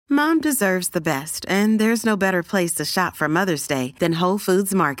Mom deserves the best, and there's no better place to shop for Mother's Day than Whole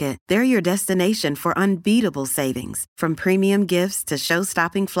Foods Market. They're your destination for unbeatable savings, from premium gifts to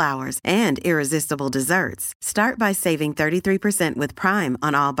show-stopping flowers and irresistible desserts. Start by saving 33% with Prime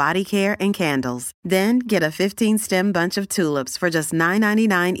on all body care and candles. Then get a 15-stem bunch of tulips for just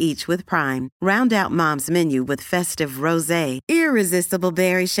 $9.99 each with Prime. Round out Mom's menu with festive rosé, irresistible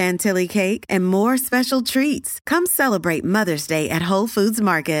berry chantilly cake, and more special treats. Come celebrate Mother's Day at Whole Foods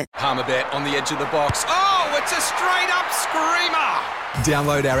Market. Palmerbet on the edge of the box. Oh, it's a straight-up screamer!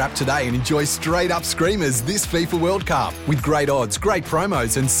 Download our app today and enjoy straight-up screamers this FIFA World Cup with great odds, great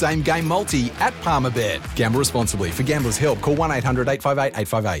promos and same-game multi at Palmerbet. Gamble responsibly. For Gamblers' Help, call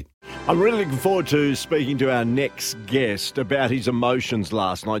 1-800-858-858. I'm really looking forward to speaking to our next guest about his emotions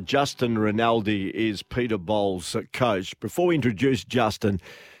last night. Justin Rinaldi is Peter Bol's coach. Before we introduce Justin,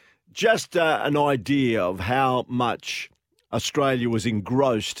 just an idea of how much Australia was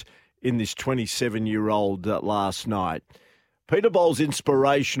engrossed in this 27-year-old last night. Peter Bol's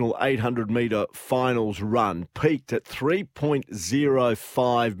inspirational 800-metre finals run peaked at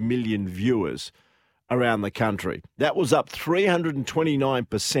 3.05 million viewers around the country. That was up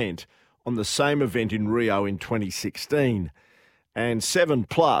 329% on the same event in Rio in 2016. And 7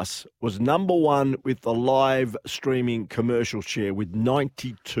 Plus was number one with the live streaming commercial share with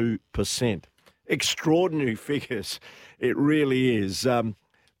 92%. Extraordinary figures. It really is.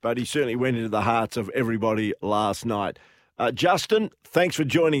 But he certainly went into the hearts of everybody last night. Justin, thanks for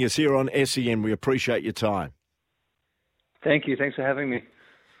joining us here on SEN. We appreciate your time. Thank you. Thanks for having me.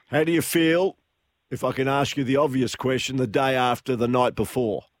 How do you feel, if I can ask you the obvious question, the day after the night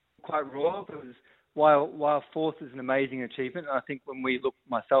before? Quite raw, because while fourth is an amazing achievement, I think when we look,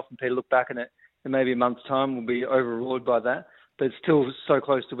 myself and Peter look back at it in maybe a month's time, we'll be overawed by that. But it's still so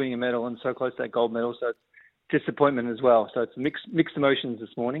close to winning a medal and so close to that gold medal, so it's disappointment as well. So it's mixed emotions this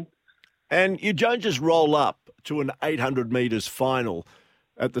morning. And you don't just roll up to an 800 metres final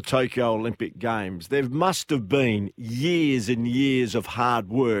at the Tokyo Olympic Games. There must have been years and years of hard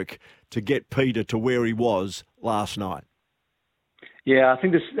work to get Peter to where he was last night. Yeah, I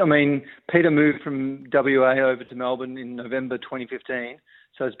think Peter moved from WA over to Melbourne in November 2015.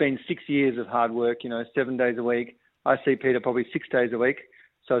 So it's been 6 years of hard work, 7 days a week. I see Peter probably 6 days a week.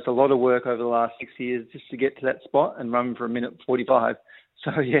 So it's a lot of work over the last 6 years just to get to that spot and run for 1:45.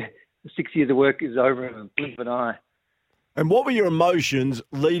 So, yeah, 6 years of work is over in a blink of an eye. And what were your emotions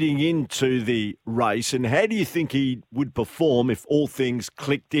leading into the race, and how do you think he would perform if all things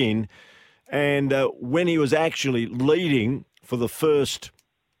clicked in? And when he was actually leading for the first,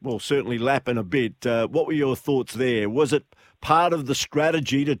 well, certainly lap and a bit, what were your thoughts there? Was it part of the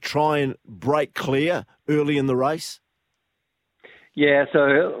strategy to try and break clear early in the race? Yeah,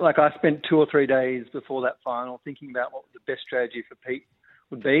 so I spent 2 or 3 days before that final thinking about what the best strategy for Pete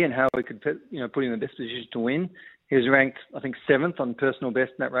would be and how we could put him in the best position to win. He was ranked, I think, 7th on personal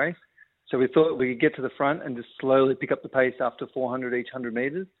best in that race. So we thought we could get to the front and just slowly pick up the pace after 400 each 100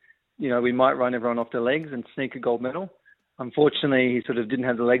 metres. We might run everyone off their legs and sneak a gold medal. Unfortunately, he sort of didn't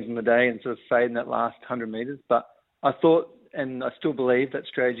have the legs on the day and sort of faded in that last 100 metres. But I thought, and I still believe, that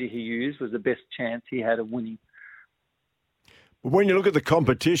strategy he used was the best chance he had of winning. When you look at the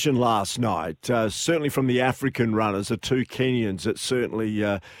competition last night, certainly from the African runners, the two Kenyans that certainly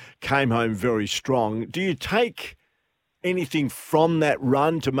came home very strong. Do you take anything from that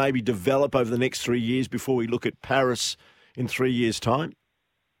run to maybe develop over the next 3 years before we look at Paris in 3 years' time?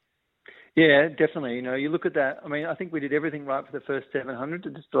 Yeah, definitely. You look at that. I think we did everything right for the first 700.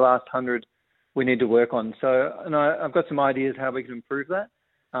 Just the last 100 we need to work on. So, and I've got some ideas how we can improve that.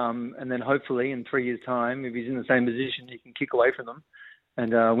 And then hopefully in 3 years' time, if he's in the same position, he can kick away from them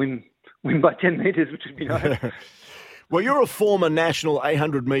and win by 10 metres, which would be nice. Well, you're a former national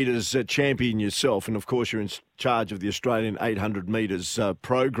 800 metres champion yourself, and of course you're in charge of the Australian 800 metres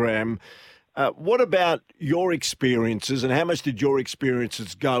program. What about your experiences, and how much did your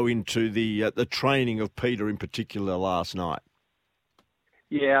experiences go into the training of Peter in particular last night?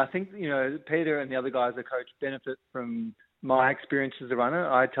 Yeah, I think, Peter and the other guys I coach benefit from my experience as a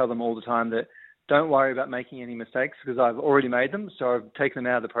runner. I tell them all the time that don't worry about making any mistakes because I've already made them, so I've taken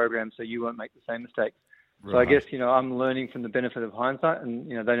them out of the program so you won't make the same mistakes. Right. So I guess, I'm learning from the benefit of hindsight and,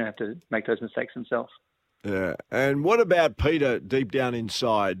 they don't have to make those mistakes themselves. Yeah. And what about Peter deep down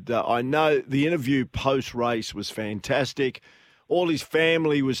inside? I know the interview post-race was fantastic. All his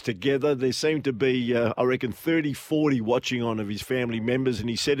family was together. There seemed to be, I reckon, 30, 40 watching on of his family members. And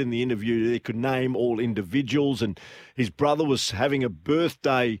he said in the interview they could name all individuals. And his brother was having a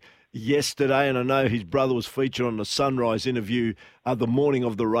birthday yesterday, and I know his brother was featured on the Sunrise interview the morning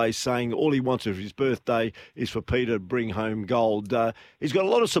of the race, saying all he wants for his birthday is for Peter to bring home gold. He's got a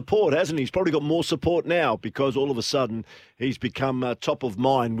lot of support, hasn't he? He's probably got more support now because all of a sudden he's become top of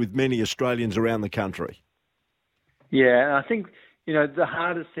mind with many Australians around the country. Yeah, and I think, the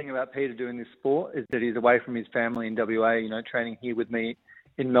hardest thing about Peter doing this sport is that he's away from his family in WA, training here with me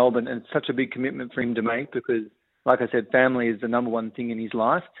in Melbourne. And it's such a big commitment for him to make because, like I said, family is the number one thing in his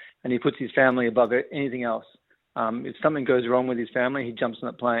life, and he puts his family above anything else. If something goes wrong with his family, he jumps on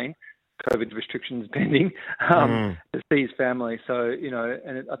a plane, COVID restrictions pending, to see his family. So,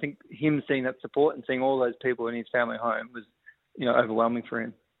 and I think him seeing that support and seeing all those people in his family home was, overwhelming for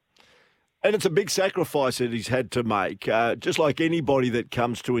him. And it's a big sacrifice that he's had to make. Just like anybody that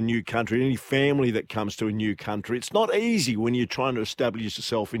comes to a new country, any family that comes to a new country, it's not easy when you're trying to establish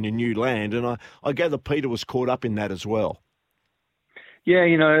yourself in a new land. And I gather Peter was caught up in that as well. Yeah,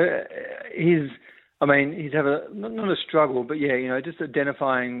 he's had not a struggle, but just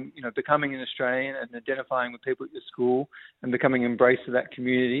identifying, becoming an Australian and identifying with people at your school and becoming embraced of that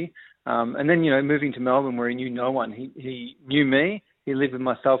community. And then, moving to Melbourne where he knew no one. He knew me. He lived with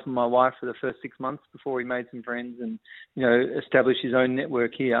myself and my wife for the first 6 months before he made some friends and, established his own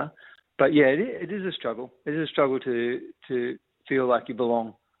network here. But yeah, it is a struggle. It is a struggle to feel like you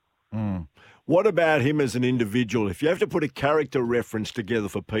belong. Mm. What about him as an individual? If you have to put a character reference together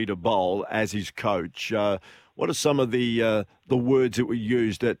for Peter Bol as his coach, what are some of the words that were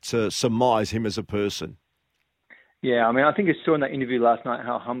used that surmise him as a person? Yeah, I think you saw in that interview last night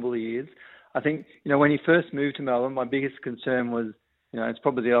how humble he is. I think, when he first moved to Melbourne, my biggest concern was, it's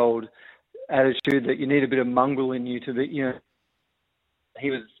probably the old attitude that you need a bit of mongrel in you to be,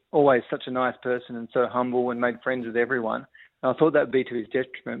 he was always such a nice person and so humble and made friends with everyone. And I thought that would be to his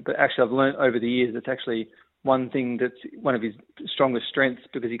detriment. But actually, I've learned over the years it's actually one thing that's one of his strongest strengths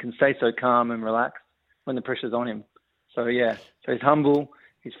because he can stay so calm and relaxed when the pressure's on him. So, yeah, so he's humble,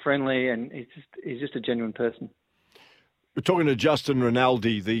 he's friendly, and he's just a genuine person. We're talking to Justin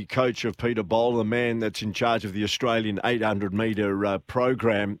Rinaldi, the coach of Peter Bol, the man that's in charge of the Australian 800-metre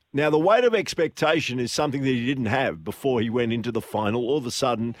program. Now, the weight of expectation is something that he didn't have before he went into the final. All of a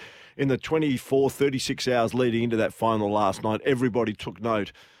sudden, in the 36 hours leading into that final last night, everybody took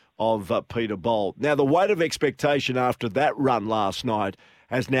note of Peter Bol. Now, the weight of expectation after that run last night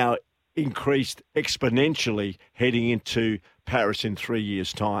has now increased exponentially heading into Paris in 3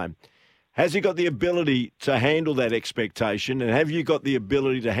 years' time. Has he got the ability to handle that expectation, and have you got the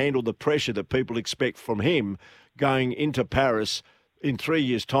ability to handle the pressure that people expect from him going into Paris in 3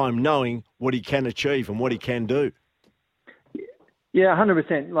 years' time, knowing what he can achieve and what he can do? Yeah,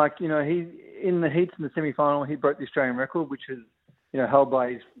 100%. Like, he in the heats in the semi-final, he broke the Australian record, which is, held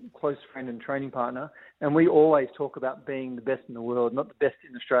by his close friend and training partner. And we always talk about being the best in the world, not the best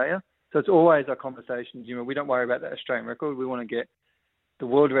in Australia. So it's always our conversations. We don't worry about that Australian record. We want to get the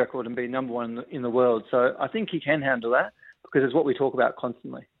world record and be number one in the world. So I think he can handle that because it's what we talk about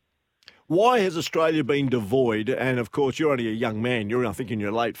constantly. Why has Australia been devoid? And of course, you're only a young man. You're, I think, in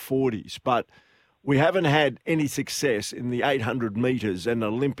your late 40s. But we haven't had any success in the 800 metres and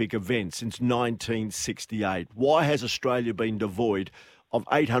Olympic events since 1968. Why has Australia been devoid of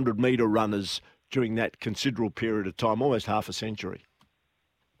 800-metre runners during that considerable period of time, almost half a century?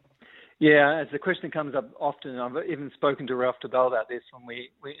 Yeah, as the question comes up often, I've even spoken to Ralph Tabell about this when we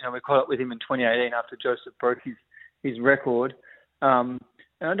caught up with him in 2018 after Joseph broke his record. And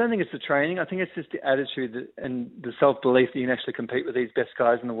I don't think it's the training. I think it's just the attitude and the self-belief that you can actually compete with these best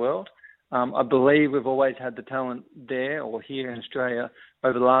guys in the world. I believe we've always had the talent there or here in Australia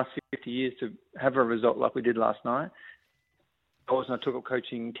over the last 50 years to have a result like we did last night. I took up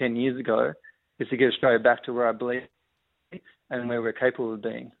coaching 10 years ago is to get Australia back to where I believe and where we're capable of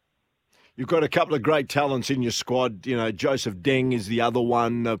being. You've got a couple of great talents in your squad. Joseph Deng is the other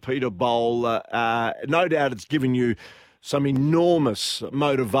one, Peter Bol. No doubt it's given you some enormous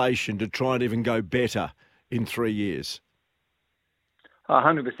motivation to try and even go better in 3 years.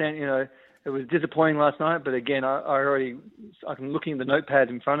 100%. It was disappointing last night, but again, I'm looking at the notepad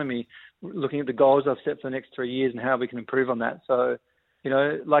in front of me, looking at the goals I've set for the next 3 years and how we can improve on that. So,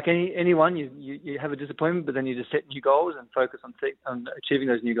 like anyone, you have a disappointment, but then you just set new goals and focus on achieving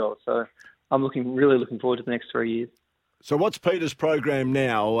those new goals. So I'm really looking forward to the next 3 years. So what's Peter's program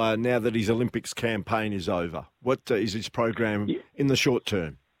now that his Olympics campaign is over? What is his program in the short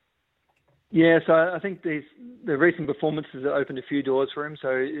term? Yeah, so I think the recent performances have opened a few doors for him.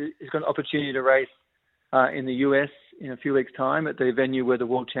 So he's got an opportunity to race in the US in a few weeks' time at the venue where the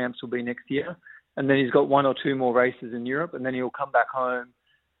world champs will be next year. And then he's got one or two more races in Europe, and then he'll come back home,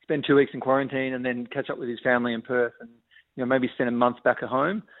 spend 2 weeks in quarantine, and then catch up with his family in Perth and maybe spend a month back at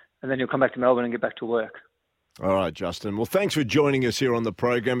home. then he'll come back to Melbourne and get back to work. All right, Justin. Well, thanks for joining us here on the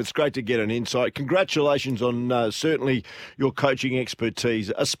program. It's great to get an insight. Congratulations on certainly your coaching expertise.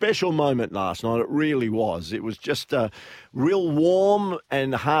 A special moment last night. It really was. It was just real warm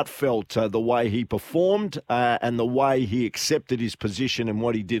and heartfelt, the way he performed and the way he accepted his position and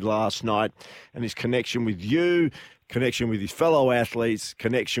what he did last night, and his connection with you, connection with his fellow athletes,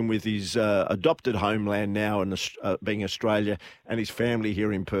 connection with his adopted homeland now, and being Australia, and his family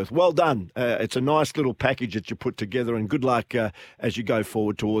here in Perth. Well done. It's a nice little package that you put together, and good luck as you go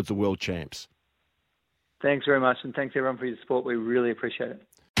forward towards the World Champs. Thanks very much, and thanks everyone for your support. We really appreciate it.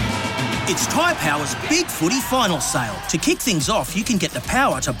 It's Tyre Power's Big Footy Final Sale. To kick things off, you can get the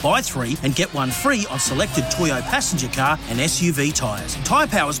power to buy 3 and get 1 free on selected Toyo passenger car and SUV tyres. Tyre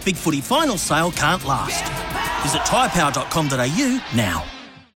Power's Big Footy Final Sale can't last. Visit tyrepower.com.au now.